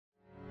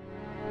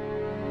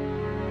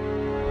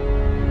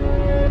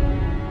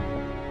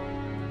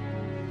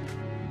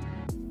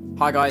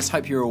Hi guys,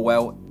 hope you're all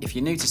well. If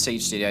you're new to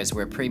Siege Studios,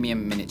 we're a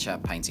premium miniature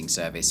painting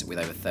service with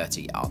over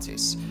 30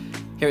 artists.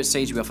 Here at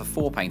Siege we offer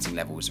 4 painting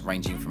levels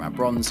ranging from our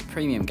bronze,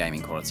 premium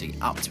gaming quality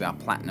up to our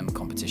platinum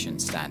competition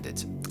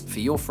standard. For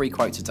your free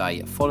quote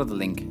today, follow the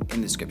link in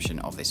the description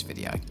of this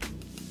video.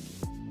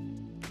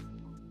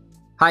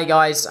 Hi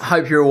guys,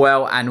 hope you're all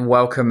well and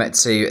welcome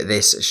to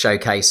this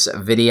showcase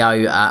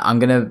video. I'm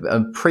going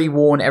to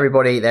pre-warn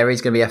everybody, there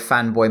is going to be a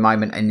fanboy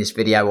moment in this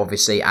video,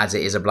 obviously, as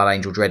it is a Blood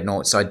Angel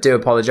Dreadnought, so I do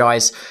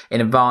apologise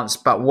in advance,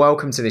 but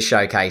welcome to the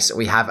showcase.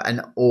 We have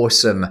an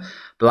awesome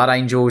Blood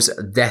Angels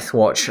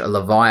Deathwatch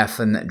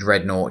Leviathan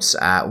Dreadnought.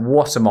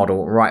 What a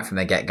model right from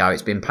the get-go.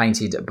 It's been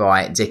painted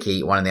by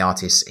Dickie, one of the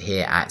artists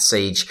here at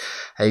Siege,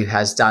 who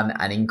has done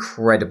an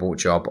incredible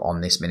job on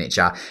this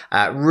miniature.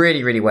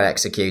 Really well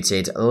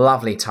executed.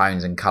 Lovely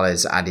tones and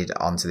colours added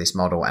onto this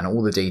model, and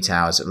all the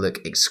details look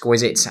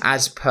exquisite.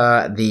 As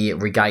per the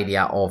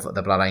regalia of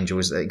the Blood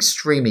Angels,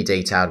 extremely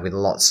detailed with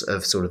lots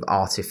of sort of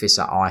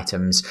artificer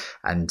items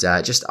and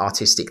just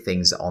artistic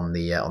things on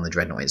the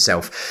Dreadnought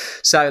itself.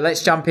 So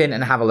let's jump in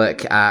and have a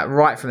look.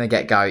 Right from the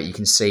get-go, you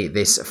can see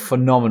this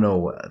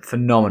phenomenal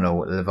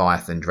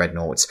Leviathan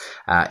Dreadnought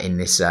in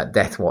this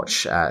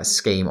Deathwatch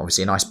scheme.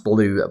 Obviously a nice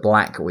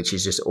blue-black, which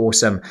is just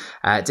awesome.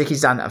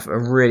 Dickie's done a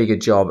really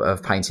good job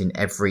of painting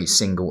every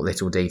single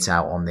little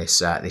detail on this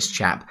this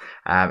chap.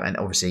 And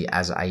obviously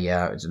as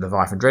a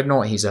Leviathan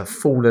Dreadnought, he's a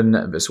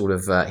fallen sort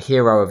of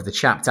hero of the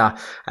chapter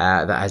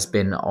that has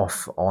been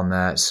off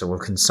on sort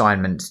of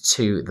consignment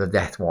to the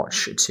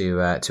Deathwatch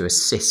to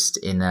assist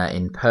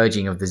in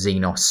purging of the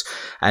Xenos.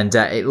 And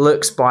it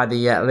looks by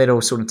the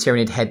little sort of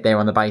Tyranid head there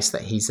on the base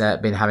that he's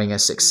been having a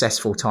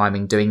successful time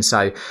in doing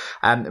so.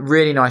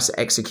 Really nice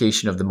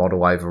execution of the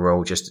model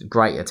overall, just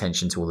great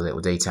attention to all the little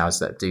details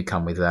that do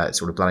come with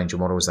sort of Blood Angel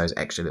models, those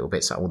extra little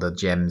bits, like all the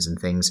gems and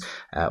things,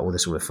 all the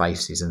sort of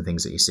faces and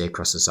things that you see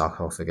across the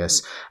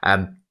sarcophagus.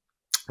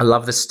 I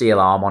love the steel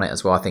arm on it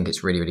as well. I think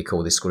it's really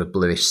cool. This sort of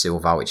bluish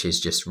silver, which is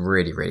just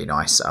really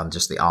nice.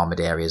 Just the armoured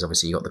areas.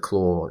 Obviously, you got the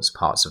claws,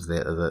 parts of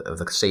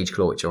the siege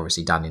claw, which are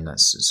obviously done in that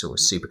sort of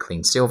super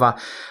clean silver.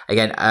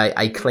 Again,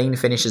 a clean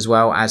finish as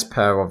well, as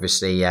per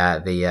obviously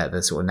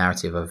the sort of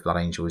narrative of Blood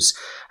Angels,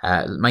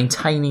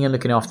 maintaining and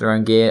looking after their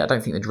own gear. I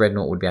don't think the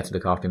Dreadnought would be able to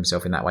look after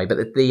himself in that way, but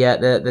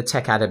the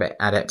tech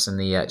adepts and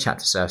the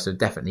chapter serfs have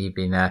definitely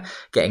been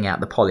getting out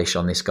the polish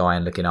on this guy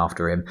and looking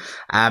after him.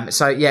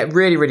 So yeah,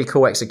 really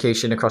cool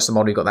execution across the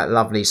model. You've got that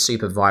lovely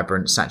super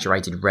vibrant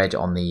saturated red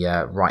on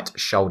the right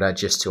shoulder,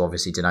 just to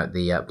obviously denote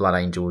the Blood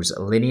Angels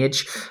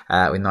lineage,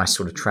 with nice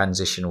sort of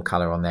transitional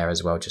colour on there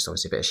as well, just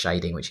obviously a bit of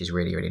shading, which is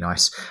really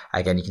nice.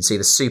 Again, you can see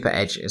the super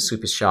edge,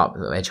 super sharp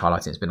edge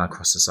highlighting has been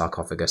across the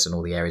sarcophagus and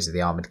all the areas of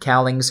the armoured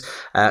cowlings.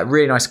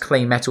 Really nice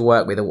clean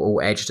metalwork with all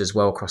edged as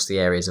well across the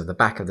areas of the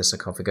back of the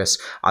sarcophagus.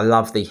 I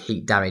love the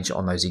heat damage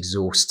on those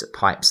exhaust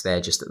pipes there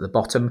just at the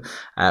bottom,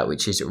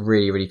 which is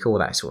really cool.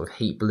 That sort of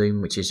heat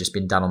bloom which has just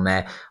been done on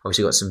there.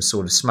 Obviously got some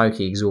sort of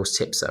smoky exhaust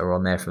tips that are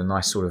on there, from a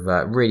nice sort of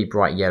really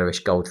bright yellowish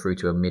gold through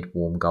to a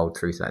mid-warm gold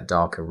through to that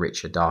darker,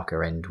 richer,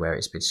 darker end where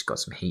it's just got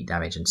some heat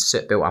damage and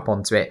soot built up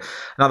onto it.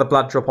 Another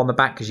blood drop on the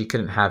back, because you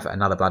couldn't have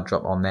another blood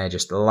drop on there.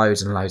 Just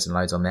loads and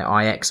loads on there.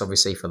 IX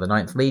obviously for the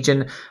 9th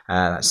Legion.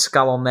 That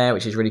skull on there,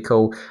 which is really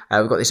cool.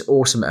 We've got this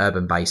awesome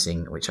urban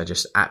basing, which I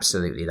just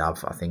absolutely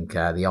love. I think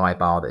the eye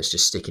bar that's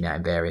just sticking out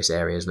in various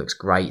areas looks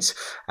great.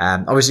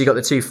 Obviously you've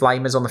got the 2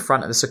 flamers on the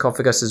front of the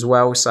sarcophagus as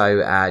well,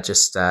 so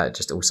just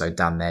also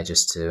done there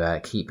just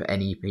to keep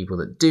any people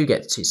that do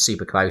get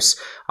super close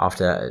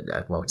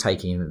after well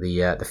taking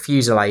the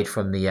fusillade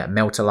from the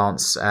melter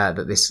lance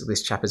that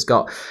this chap has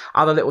got.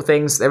 Other little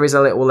things, there is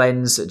a little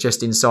lens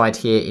just inside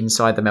here,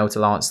 inside the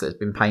melter lance, that's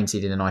been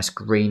painted in a nice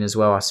green as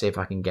well. I'll see if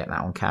I can get that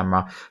on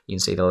camera. You can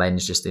see the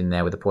lens just in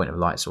there with a point of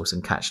light source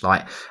and catch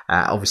light.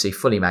 Obviously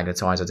fully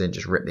magnetized. I didn't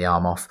just rip the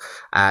arm off,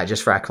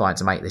 just for our client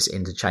to make this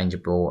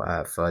interchangeable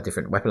for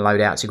different weapon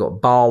loadouts. You've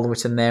got Baal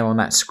written there on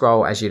that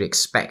scroll, as you'd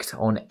expect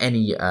on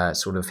any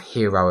sort of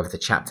hero of the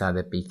chapter.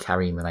 They'd be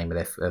carrying the name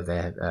of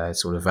their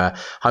sort of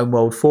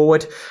homeworld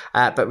forward.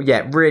 But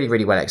yeah,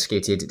 really well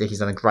executed. Dickie's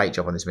done a great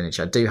job on this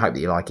miniature. I do hope that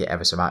you like it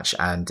ever so much,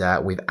 and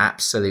we've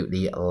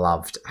absolutely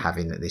loved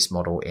having this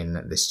model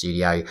in the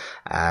studio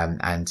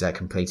and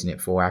completing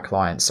it for our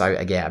client. So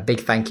again, a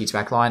big thank you to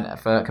our client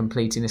for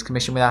completing this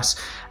commission with us,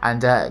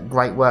 and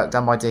great work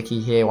done by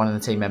Dickie here, one of the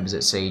team members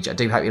at Siege. I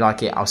do hope you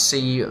like it. I'll see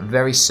you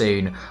very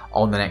soon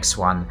on the next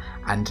one,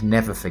 and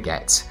never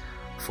forget,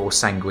 for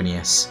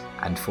Sanguinius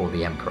and for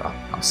the Emperor.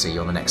 I'll see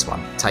you on the next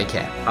one. Take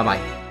care.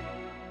 Bye-bye.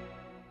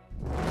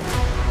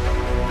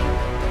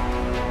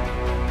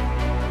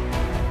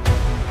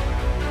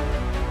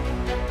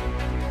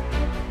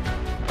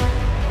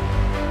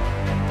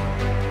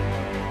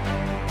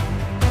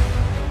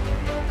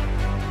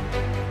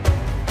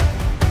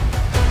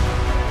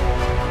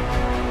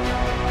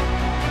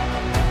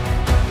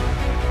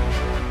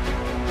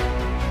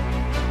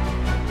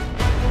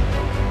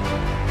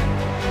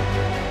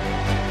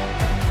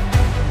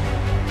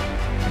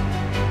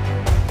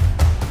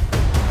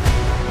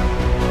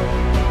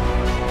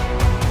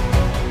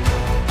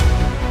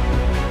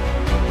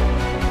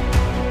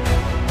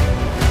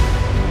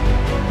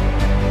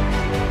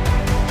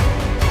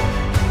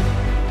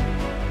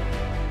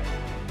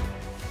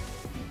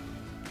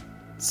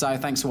 So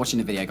thanks for watching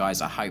the video,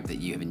 guys. I hope that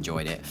you have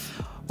enjoyed it.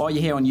 While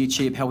you're here on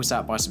YouTube, help us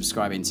out by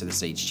subscribing to the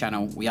Siege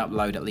channel. We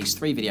upload at least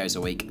 3 videos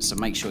a week, so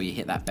make sure you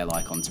hit that bell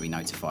icon to be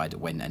notified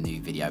when a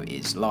new video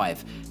is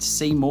live. To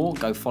see more,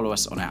 go follow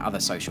us on our other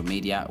social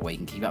media where you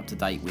can keep up to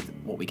date with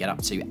what we get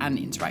up to and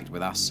interact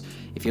with us.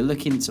 If you're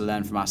looking to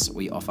learn from us,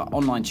 we offer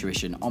online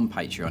tuition on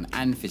Patreon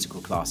and physical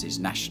classes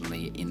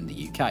nationally in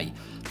the UK.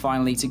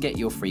 Finally, to get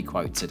your free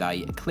quote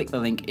today, click the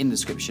link in the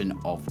description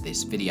of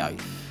this video.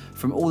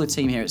 From all the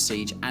team here at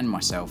Siege and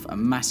myself, a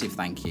massive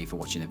thank you for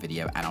watching the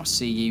video, and I'll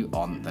see you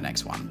on the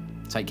next one.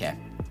 Take care.